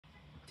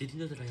Did you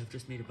know that I have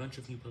just made a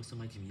bunch of new posts on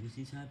my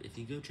community tab? If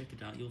you go check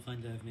it out, you'll find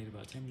that I've made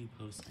about 10 new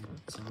posts, and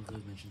some of those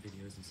mention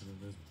videos, and some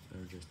of those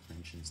are just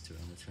mentions to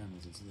other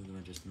channels, and some of them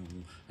are just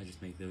normal. I just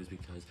make those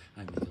because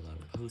I make a lot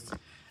of posts.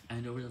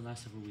 And over the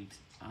last several weeks,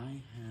 I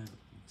have,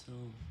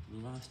 until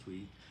last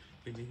week,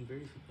 been making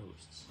very few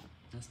posts.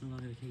 That's no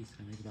longer the case.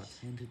 I make about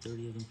 10 to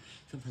 30 of them,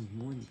 sometimes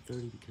more than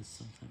 30, because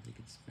sometimes I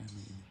can spam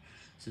my image.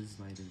 So this is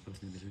why I didn't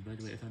post an image. And by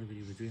the way, I found a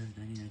video with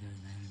 399,999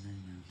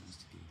 views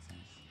to be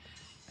exact.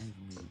 I have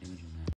made an image on that.